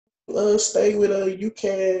stayed with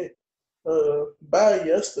UCAD buy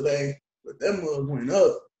yesterday, but that mug went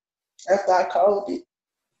up after I called it.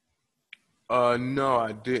 No,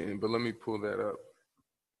 I didn't, but let me pull that up.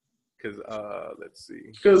 Cause let's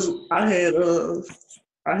see. Because I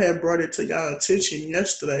had brought it to y'all attention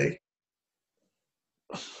yesterday.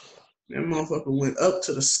 That motherfucker went up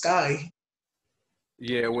to the sky.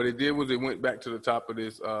 Yeah, what it did was it went back to the top of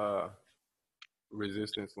this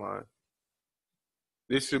resistance line.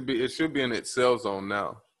 It should be in its sell zone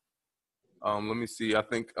now. Let me see. I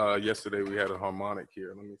think yesterday we had a harmonic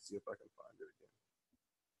here. Let me see if I can find it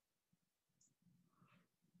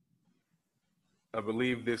again. I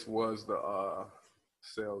believe this was the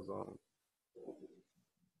sell zone.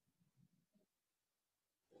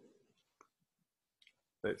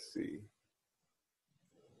 Let's see.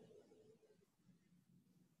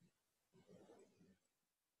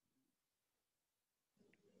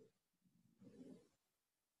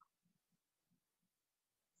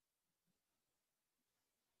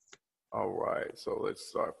 All right, so let's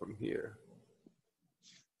start from here.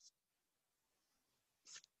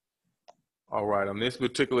 All right, on this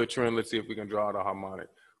particular trend, let's see if we can draw out a harmonic.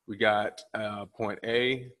 We got point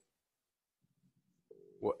A,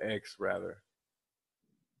 well, X rather.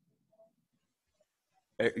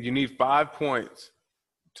 You need 5 points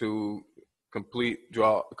to completely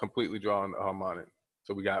draw on the harmonic.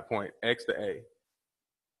 So we got point X to A.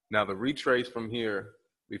 Now the retrace from here,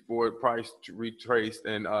 before price retraced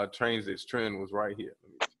and changed its trend, was right here.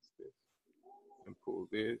 Let me just this and pull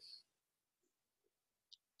this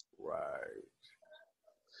right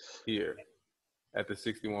here at the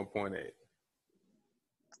 61.8.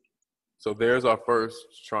 So there's our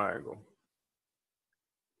first triangle.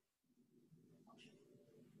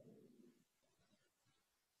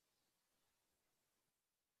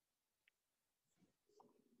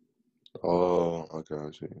 Oh, okay,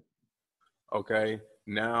 I see. Okay,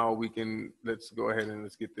 now let's go ahead and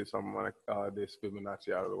let's get this this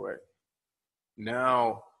Fibonacci out of the way.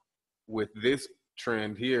 Now, with this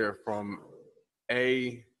trend here from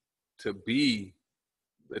A to B,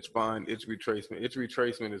 let's find its retracement. Its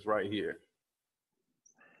retracement is right here.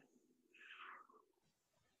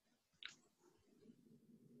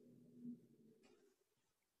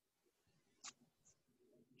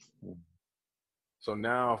 So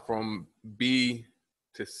now from B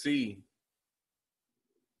to C,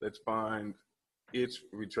 let's find its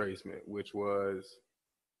retracement, which was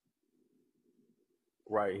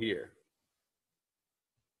right here.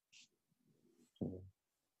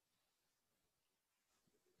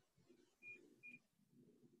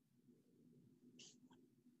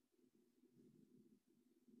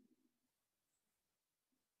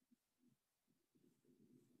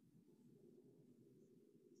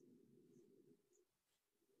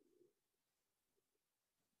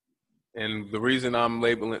 And the reason I'm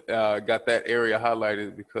labeling, got that area highlighted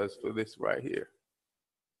is because for this right here.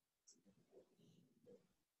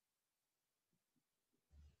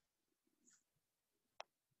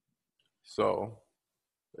 So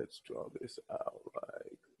let's draw this out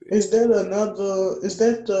like this. Is that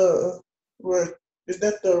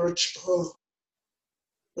the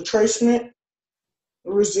retracement,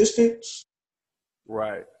 resistance?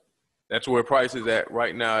 Right. That's where price is at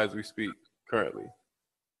right now as we speak currently.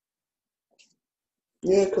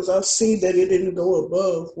 Yeah, because I see that it didn't go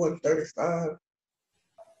above 135.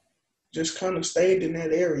 Just kind of stayed in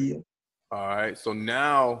that area. All right. So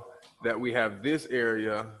now that we have this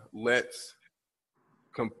area, let's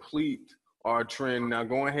complete our trend. Now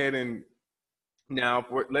go ahead and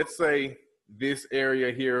let's say this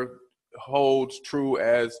area here holds true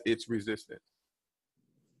as its resistance.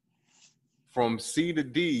 From C to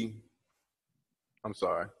D, I'm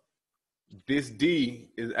sorry, this D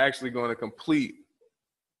is actually going to complete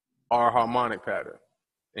our harmonic pattern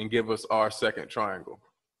and give us our second triangle.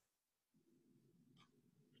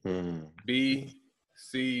 B,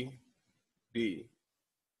 C, D.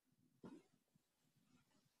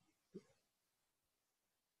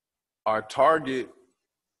 Our target,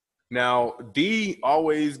 now D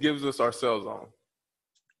always gives us our sell zone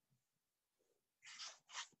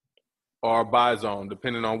or buy zone,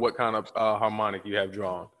 depending on what kind of harmonic you have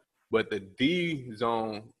drawn. But the D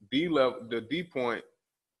zone, D level, the D point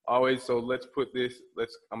always, so let's put this,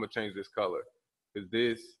 I'm gonna change this color because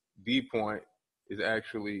this D point is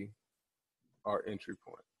actually our entry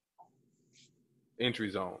point, entry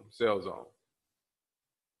zone, sell zone.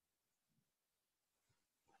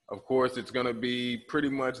 Of course, it's gonna be pretty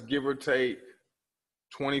much give or take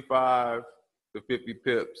 25 to 50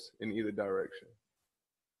 pips in either direction.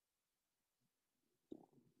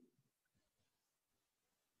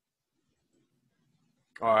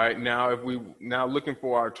 All right. Now, if we now looking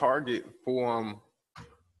for our target from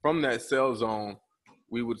that sell zone,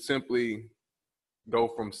 we would simply go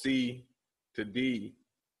from C to D,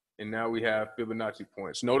 and now we have Fibonacci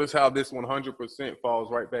points. Notice how this 100%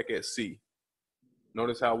 falls right back at C.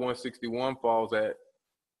 Notice how 161 falls at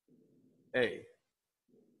A.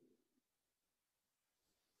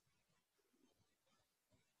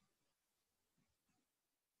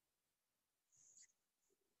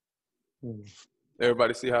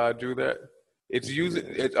 Everybody see how I drew that? It's using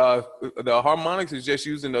it. The harmonics is just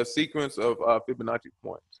using a sequence of Fibonacci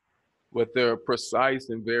points, but they're precise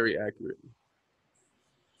and very accurate.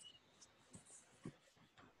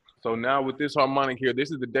 So now with this harmonic here,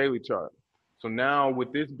 this is the daily chart. So now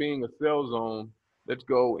with this being a sell zone, let's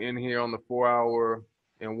go in here on the 4-hour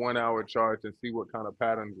and 1-hour charts and see what kind of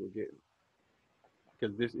patterns we're getting.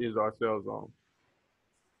 Because this is our sell zone.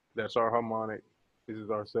 That's our harmonic. This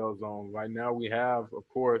is our sell zone. Right now we have, of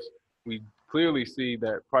course, we clearly see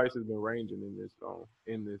that price has been ranging in this zone,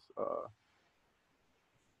 in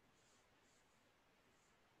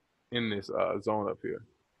this zone up here.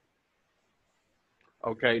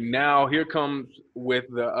 Okay, now here comes with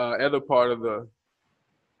the other part of the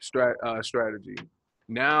strategy.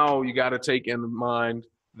 Now you got to take in mind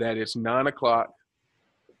that it's 9 o'clock.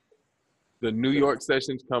 The New York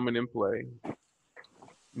session's coming in play.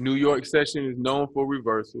 New York session is known for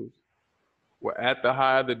reversals. We're at the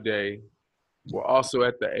high of the day. We're also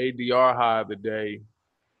at the ADR high of the day,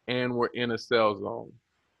 and we're in a sell zone.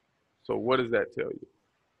 So what does that tell you?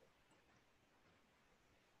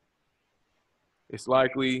 It's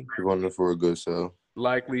likely You're going for a good sell.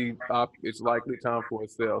 It's likely time for a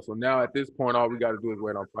sell. So now at this point, all we got to do is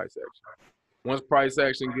wait on price action. Once price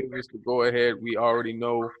action gives us the go ahead, we already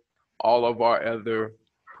know all of our other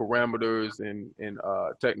parameters and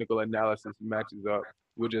technical analysis matches up.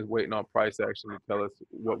 We're just waiting on price action to tell us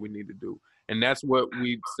what we need to do. And that's what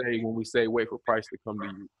we say when we say wait for price to come to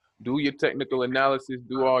you. Do your technical analysis,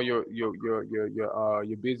 do all your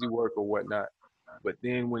busy work or whatnot. But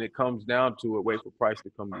then when it comes down to it, wait for price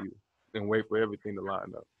to come to you and wait for everything to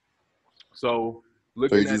line up. So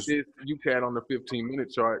looking at this UCAD on the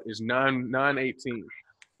 15-minute chart is 918.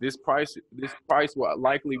 This price will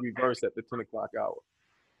likely reverse at the 10 o'clock hour.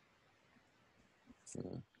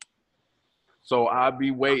 So I'll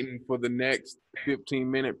be waiting for the next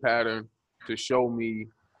 15-minute pattern to show me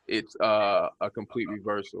it's a complete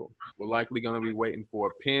reversal. We're likely going to be waiting for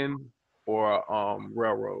a pin or a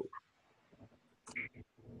railroad.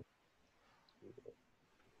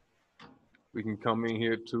 We can come in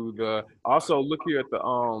here to the, also look here at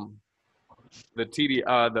the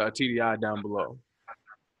TDI down below.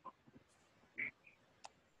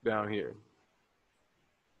 Down here.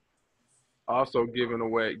 Also giving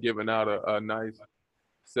out a nice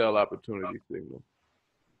sell opportunity signal.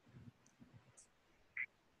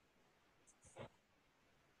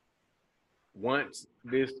 Once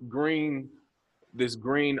this green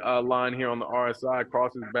line here on the RSI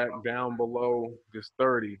crosses back down below this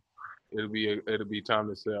 30, it'll be time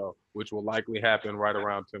to sell, which will likely happen right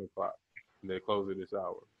around 10 o'clock. They close at this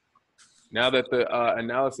hour. Now that the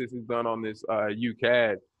analysis is done on this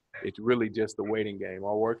UCAD, it's really just the waiting game.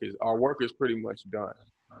 Our work is pretty much done.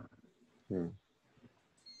 Let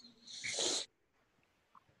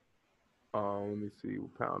me see,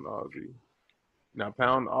 pound Aussie. Now,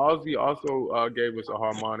 pound Aussie also gave us a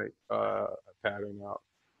harmonic pattern out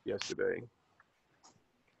yesterday.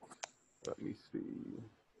 Let me see.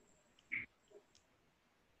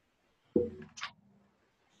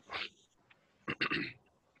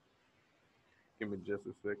 Give me just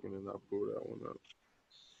a second and I'll pull that one up.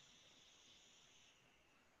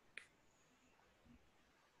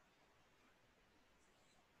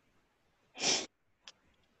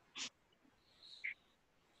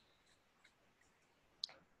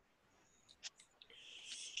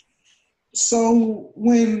 So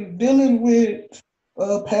when dealing with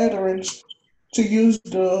patterns, to use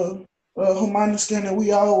the harmonic scanner,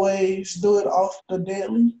 we always do it off the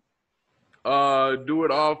daily. Do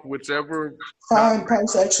it off whichever. Find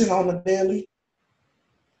price action on the daily.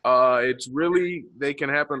 It's really, they can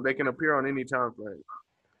appear on any time frame.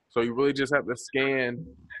 So you really just have to scan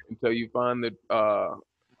until you find the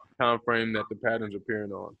time frame that the pattern's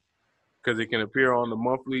appearing on. Because it can appear on the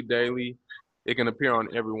monthly, daily, it can appear on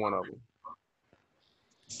every one of them.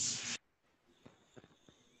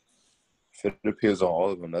 If it appears on all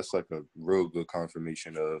of them, that's like a real good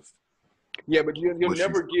confirmation of. Yeah, but you'll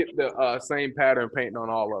never get the same pattern painting on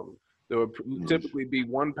all of them. There will typically be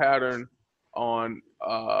one pattern on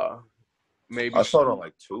maybe. I saw it on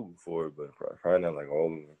like 2 before, but probably not like all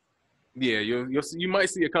of them. Yeah, you might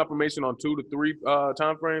see a confirmation on 2 to 3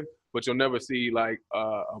 time frame, but you'll never see like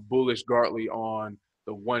a bullish Gartley on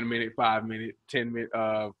the 1 minute, 5 minute, 10 minute,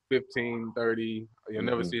 15, 30. You'll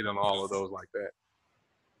never see it on all of those like that.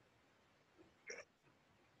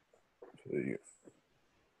 Yeah.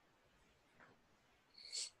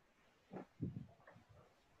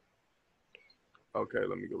 Okay,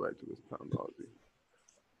 let me go back to this pound Aussie.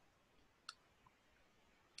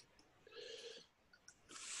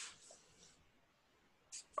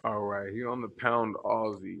 All right, here on the pound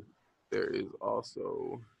Aussie, there is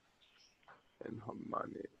also an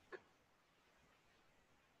harmonic.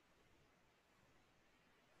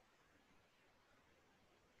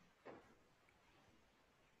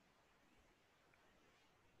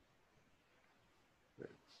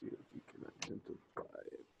 Let's see if we can identify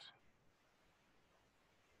it.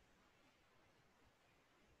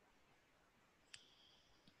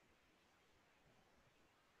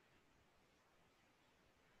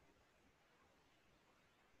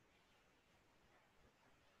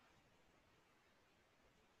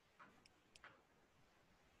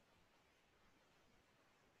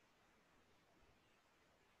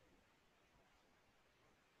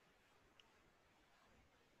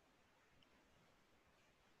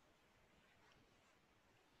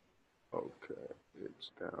 Okay,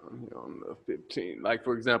 it's down here on the 15. Like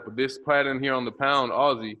for example, this pattern here on the pound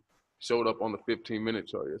Aussie showed up on the 15-minute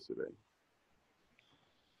chart yesterday.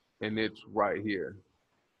 And it's right here,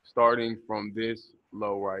 starting from this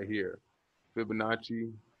low right here.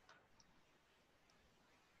 Fibonacci.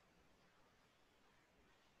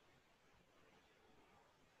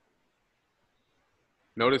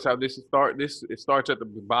 Notice how this it starts at the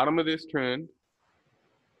bottom of this trend,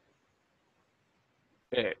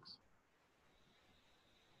 X.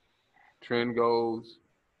 Trend goes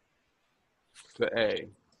to A.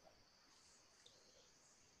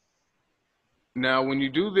 Now, when you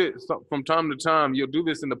do this from time to time, you'll do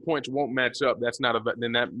this and the points won't match up.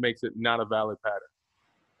 Then that makes it not a valid pattern.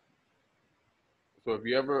 So if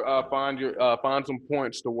you ever find some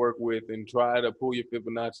points to work with and try to pull your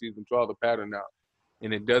Fibonacci's and draw the pattern out,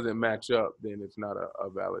 and it doesn't match up, then it's not a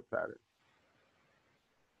valid pattern.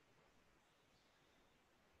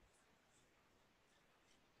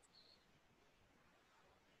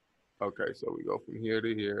 Okay, so we go from here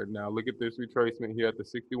to here. Now look at this retracement here at the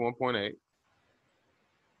 61.8,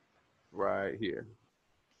 right here.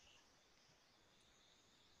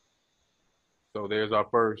 So there's our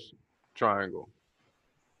first triangle,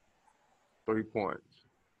 3 points.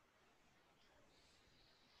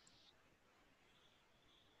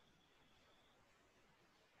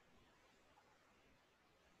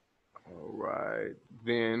 All right,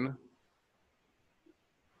 then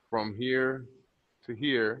from here to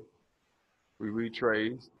here, we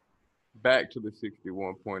retrace back to the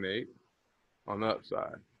 61.8 on the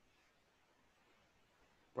upside,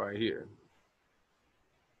 right here.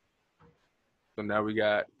 So now we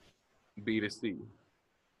got B to C.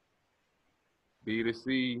 B to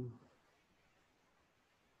C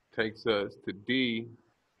takes us to D,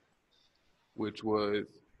 which was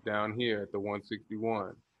down here at the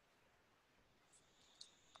 161.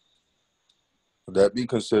 Would that be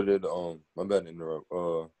considered my bad to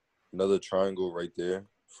interrupt, another triangle right there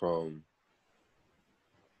from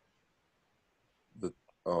the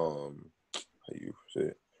how you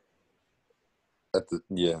say it?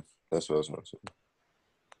 Yeah, that's what I was gonna say.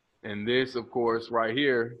 And this, of course, right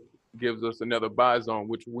here gives us another buy zone,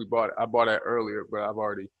 which I bought that earlier, but I've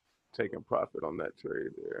already taken profit on that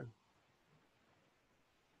trade there.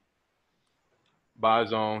 Buy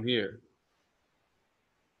zone here.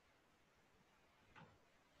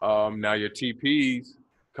 Now your TPs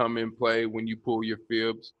come in play when you pull your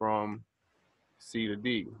fibs from C to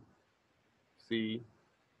D. C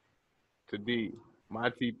to D. My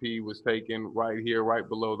TP was taken right here, right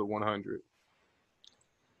below the 100.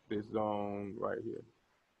 This zone right here.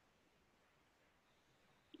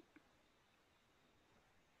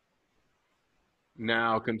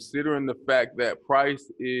 Now, considering the fact that price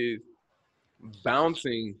is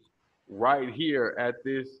bouncing right here at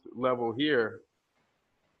this level here,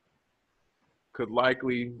 could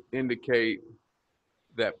likely indicate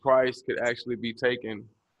that price could actually be taken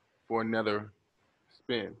for another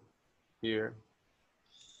spin here,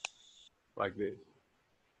 like this.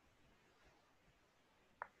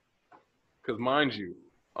 Because mind you,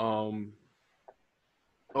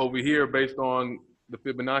 over here, based on the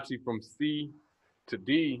Fibonacci from C to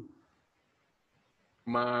D,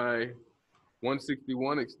 my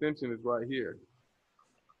 161 extension is right here.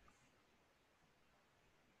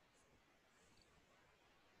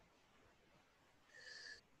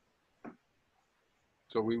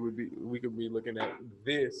 So we could be looking at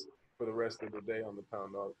this for the rest of the day on the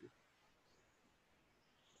pound Aussie.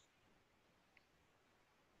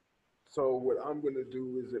 So what I'm going to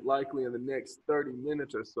do is it likely in the next 30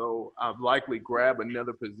 minutes or so, I'll likely grab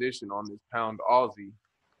another position on this pound Aussie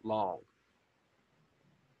long.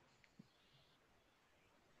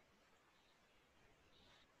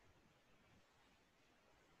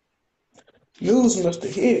 News must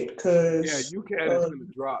have hit Yeah, because UCAD is going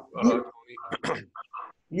to drop, Tony.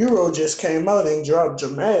 Euro just came out and dropped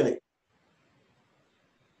dramatic.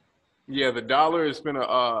 Yeah, the dollar's gonna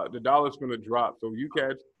drop. So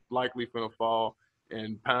UCAD's likely gonna fall,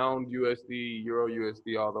 and pound USD, Euro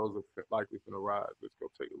USD, all those are likely gonna rise. Let's go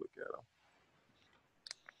take a look at them.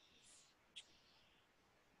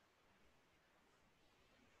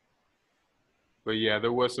 But yeah,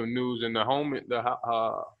 there was some news in the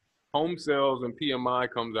home sales and PMI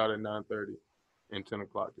comes out at 9:30 and 10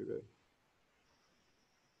 o'clock today.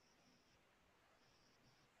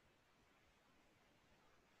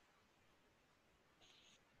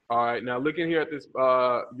 All right, now looking here at this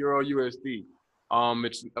Euro USD,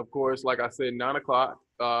 it's of course like I said 9 o'clock,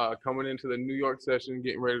 coming into the New York session,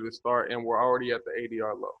 getting ready to start, and we're already at the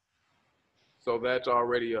ADR low. So that's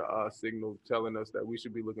already a signal telling us that we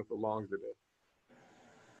should be looking for longs today.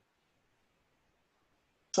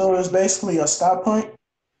 So it's basically a stop point.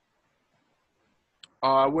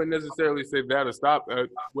 I wouldn't necessarily say that a stop.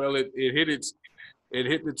 Well, it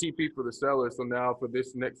hit the TP for the seller. So now for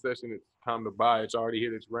this next session, it's time to buy. It's already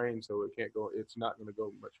hit its range, so it can't go. It's not going to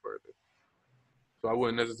go much further. So I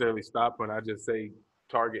wouldn't necessarily stop when I just say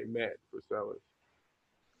target met for sellers.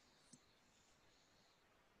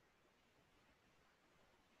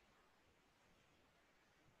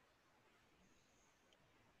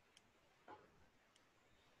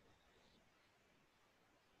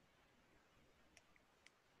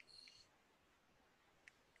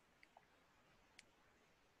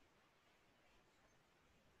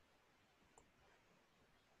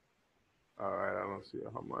 All right, I don't see a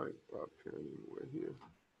harmonic pair anywhere here.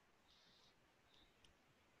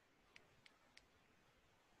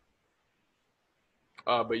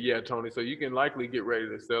 But yeah, Tony. So you can likely get ready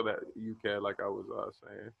to sell that UCAD, like I was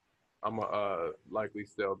saying. I'm gonna likely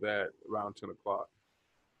sell that around 10 o'clock.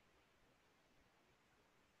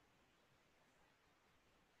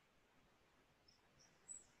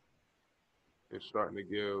 It's starting to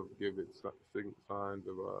give it signs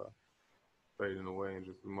of fading away in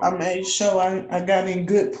just a I moment. made sure I got in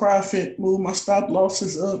good profit, moved my stop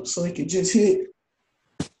losses up so it could just hit.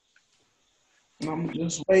 And I'm gonna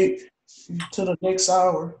just wait till the next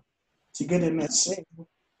hour to get in that signal.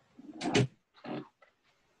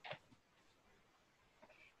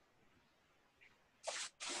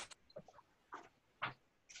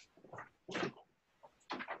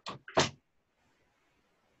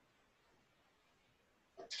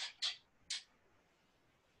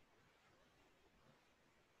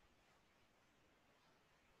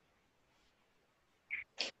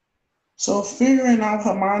 So figuring out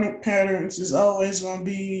harmonic patterns is always going to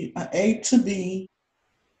be an A to B,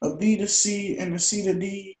 a B to C, and a C to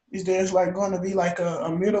D. Is there's like going to be like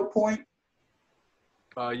a middle point?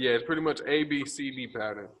 Yeah, it's pretty much A, B, C, D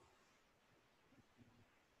pattern.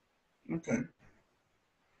 Okay.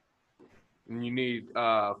 And you need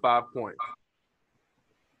 5 points.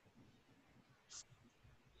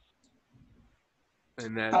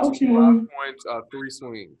 And that's How 5 can points, 3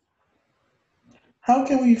 swings. how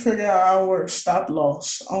can we figure out our stop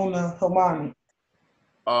loss on the harmonic?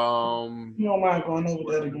 You don't mind going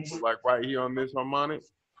over that again? Like right here on this harmonic,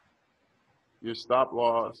 your stop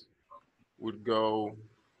loss would go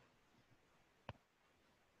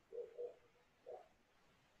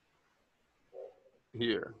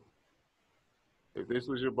here. If this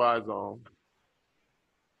was your buy zone,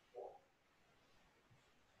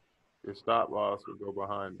 your stop loss would go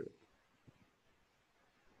behind it.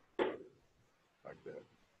 Like that.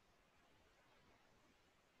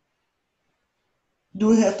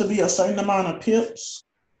 Do it have to be a certain amount of pips,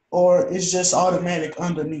 or it's just automatic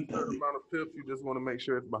underneath A of certain it? amount of pips, you just want to make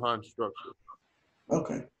sure it's behind structure.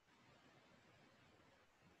 Okay.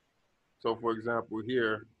 So for example,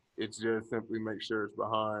 here, it's just simply make sure it's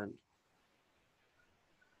behind,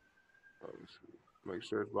 make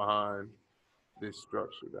sure it's behind this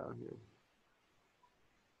structure down here.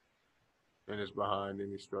 And it's behind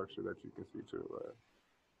any structure that you can see to the left.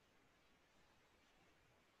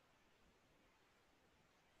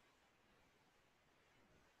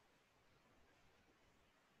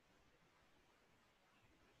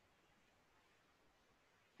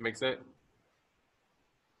 Make sense?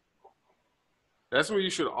 That's where you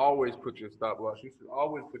should always put your stop loss. You should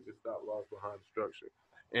always put your stop loss behind structure.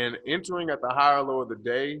 And entering at the higher low of the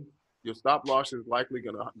day, your stop loss is likely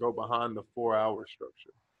going to go behind the 4-hour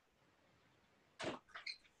structure.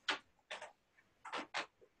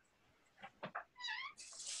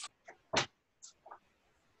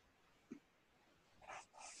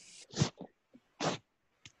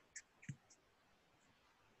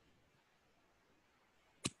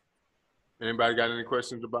 Anybody got any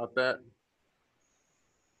questions about that?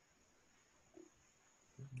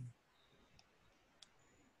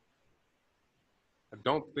 I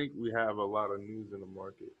don't think we have a lot of news in the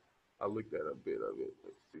market. I looked at a bit of it.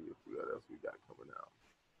 Let's see what else we got coming out.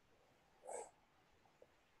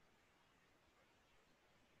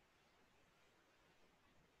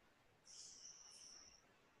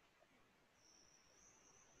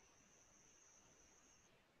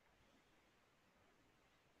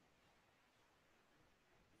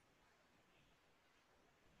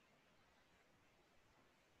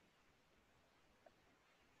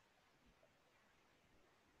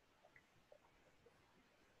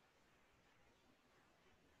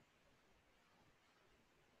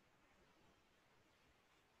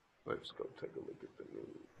 Let's go take a look at the news.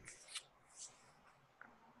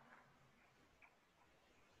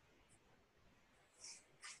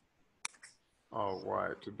 All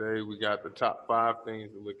right, today we got the top 5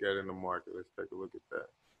 things to look at in the market. Let's take a look at that.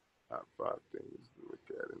 Top 5 things to look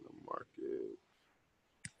at in the market.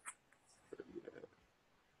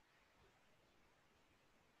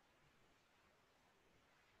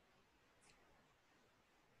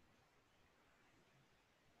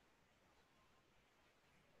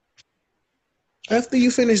 After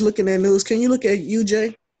you finish looking at news, can you look at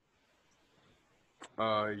UJ?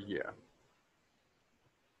 Yeah.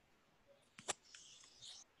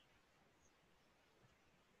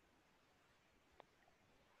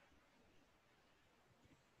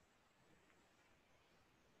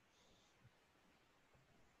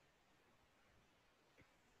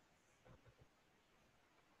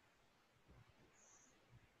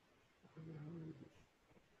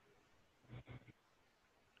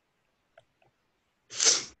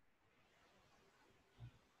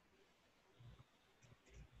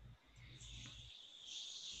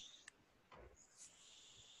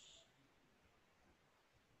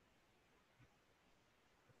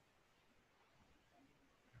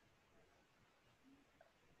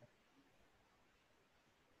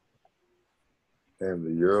 Damn,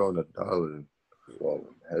 the euro and the dollar falling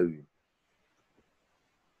heavy.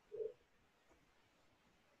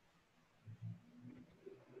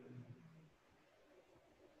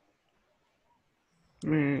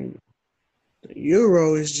 Man, the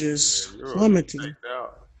euro is just plummeting.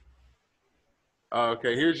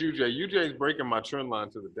 Okay, here's UJ. UJ is breaking my trend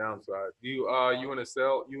line to the downside. You in a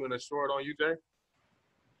sell? You in a short on UJ?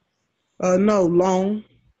 No, long.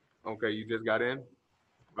 Okay, you just got in?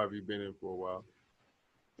 Or have you been in for a while?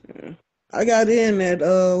 Yeah. I got in at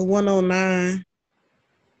 109,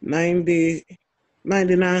 90,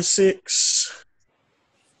 99.6.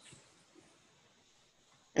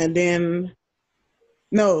 And then,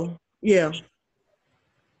 no, yeah.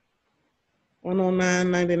 109,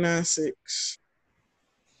 99.6.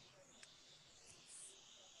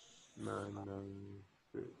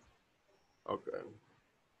 996. Okay.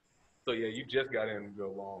 So yeah, you just got in to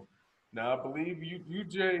go long. Now I believe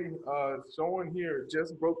UJ showing here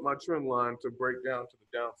just broke my trend line to break down to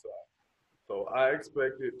the downside. So I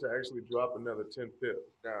expect it to actually drop another 10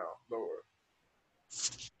 pips down lower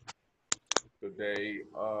today,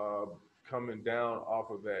 coming down off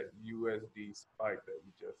of that USD spike that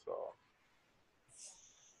we just saw.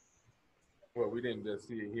 Well, we didn't just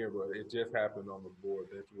see it here, but it just happened on the board.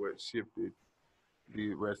 That's what shifted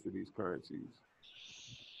the rest of these currencies.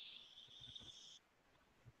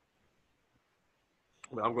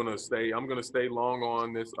 I'm gonna stay long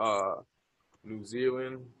on this New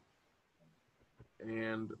Zealand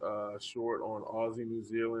and short on Aussie New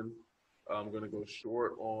Zealand. I'm gonna go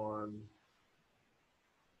short on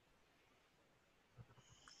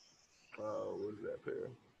what is that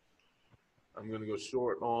pair? I'm gonna go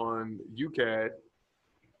short on UCAD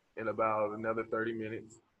in about another 30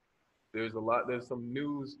 minutes. There's some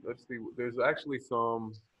news. Let's see. There's actually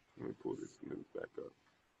some. Let me pull this news back up.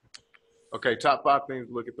 Okay, top 5 things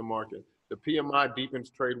to look at the market. The PMI deepens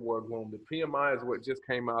trade war gloom. The PMI is what just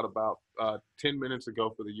came out about 10 minutes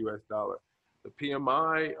ago for the US dollar. The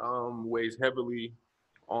PMI weighs heavily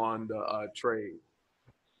on the trade.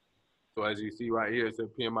 So as you see right here, it says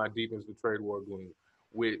PMI deepens the trade war gloom,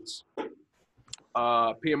 which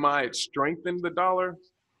PMI it strengthened the dollar,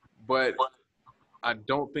 but I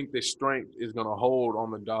don't think the strength is going to hold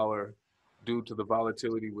on the dollar due to the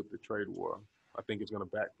volatility with the trade war. I think it's going to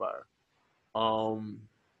backfire. Um,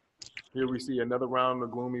 Here we see another round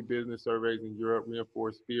of gloomy business surveys in Europe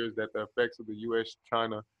reinforce fears that the effects of the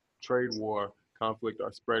U.S.-China trade war conflict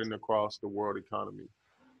are spreading across the world economy.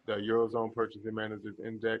 The Eurozone Purchasing Managers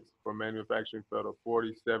Index for manufacturing fell to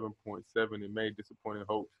 47.7 in May, disappointing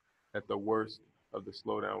hopes that the worst of the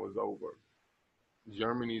slowdown was over.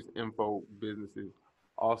 Germany's info businesses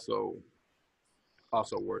also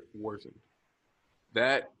worsened.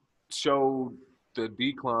 That showed the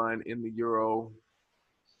decline in the euro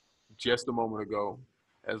just a moment ago,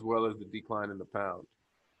 as well as the decline in the pound.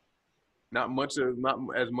 Not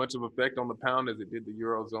as much of effect on the pound as it did the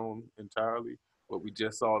eurozone entirely, but we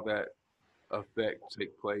just saw that effect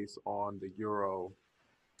take place on the euro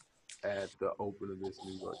at the open of this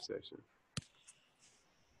New York session.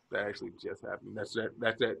 That actually just happened.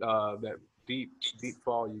 That deep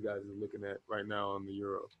fall you guys are looking at right now on the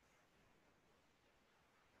euro.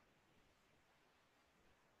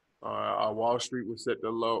 Our Wall Street was set to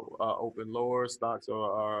open lower. Stocks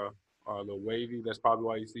are a little wavy. That's probably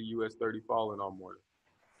why you see US 30 falling all morning.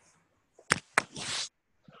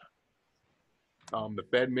 The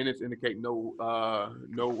Fed minutes indicate no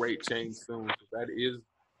rate change soon. So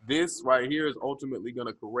this right here is ultimately going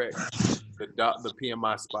to correct the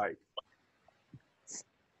PMI spike.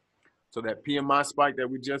 So that PMI spike that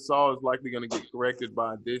we just saw is likely going to get corrected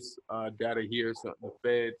by this data here. So the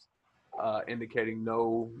Fed's indicating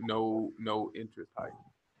no interest hike.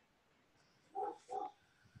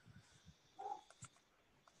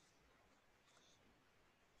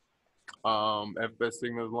 FS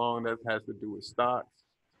signals long, that has to do with stocks.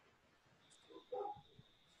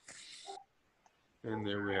 And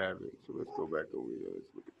there we have it. So let's go back over here.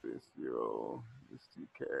 Let's look at this euro. Let's see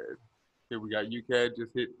CAD. Here we got UCAD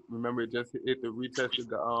just hit. Remember, it just hit the retested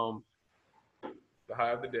the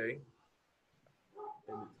high of the day,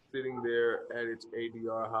 and it's sitting there at its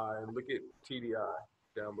ADR high. And look at TDI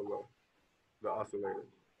down below the oscillator.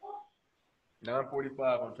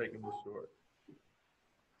 9:45. I'm taking this short.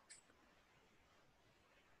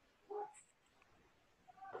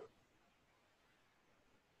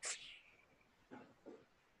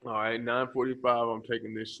 All right, 9:45. I'm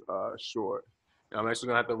taking this short. I'm actually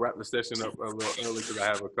gonna have to wrap the session up a little early because I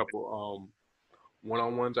have a couple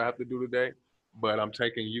one-on-ones I have to do today. But I'm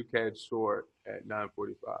taking UCAD short at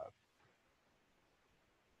 9:45.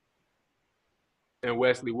 And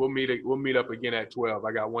Wesley, we'll meet up again at 12.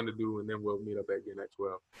 I got one to do, and then we'll meet up again at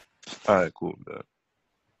 12. All right, cool, man.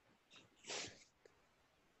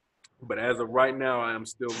 But as of right now, I am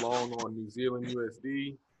still long on New Zealand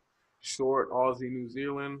USD, short Aussie New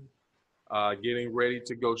Zealand, getting ready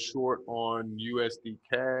to go short on USD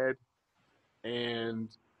CAD, and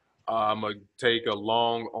I'm going to take a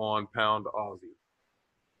long on pound Aussie.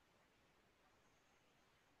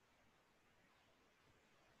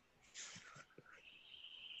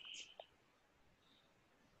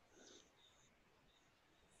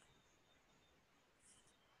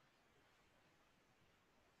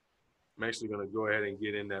 I'm actually going to go ahead and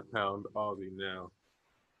get in that pound Aussie now.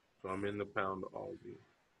 So I'm in the pound Aussie.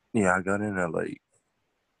 Yeah, I got in at like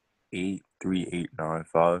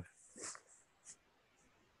 83895.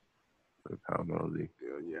 The pound Aussie.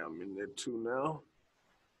 Yeah, I'm in there too now.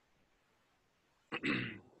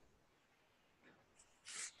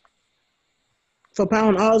 For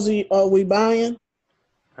pound Aussie, are we buying?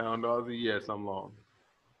 Pound Aussie, yes, I'm long.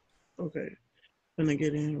 Okay. Gonna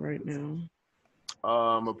get in right now.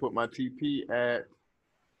 I'm gonna put my TP at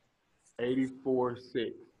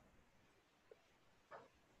 84.6.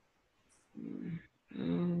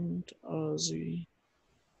 And Aussie.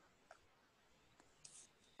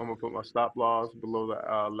 I'm gonna put my stop loss below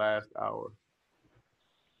the last hour.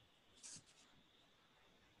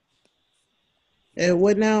 At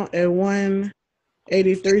what now? At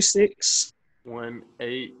 183.6.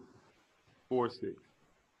 1846.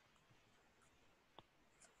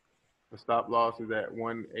 The stop loss is at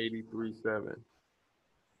 183.7.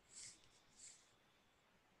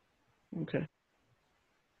 Okay.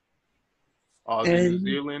 New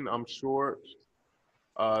Zealand, I'm short.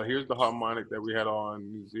 Here's the harmonic that we had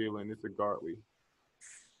on New Zealand. It's a Gartley.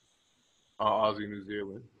 Aussie New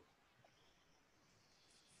Zealand.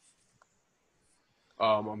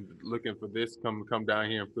 I'm looking for this come down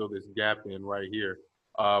here and fill this gap in right here.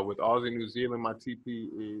 With Aussie New Zealand, my TP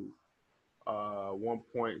is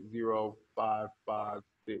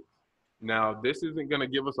 1.0556. Now, this isn't going to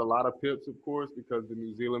give us a lot of pips, of course, because the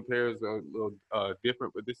New Zealand pairs are a little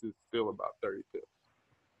different, but this is still about 30 pips.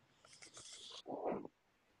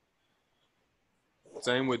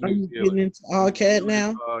 Same with New Zealand. Getting into all CAD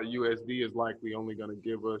now. USD is likely only going to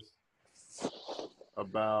give us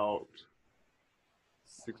about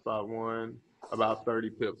 651, about 30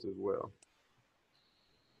 pips as well.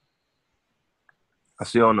 I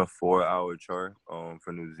see on the 4-hour chart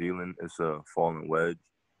for New Zealand, it's a falling wedge.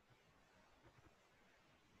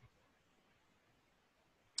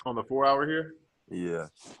 On the 4-hour here? Yeah.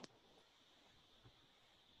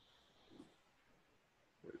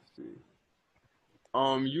 Let's see.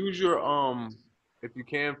 Use your if you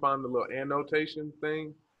can find the little annotation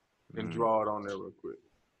thing and draw it on there real quick.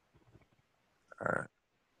 All right.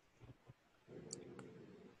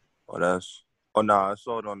 I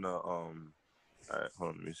saw it on the all right, hold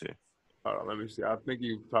on, let me see. Hold on, let me see. I think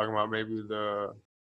you're talking about maybe the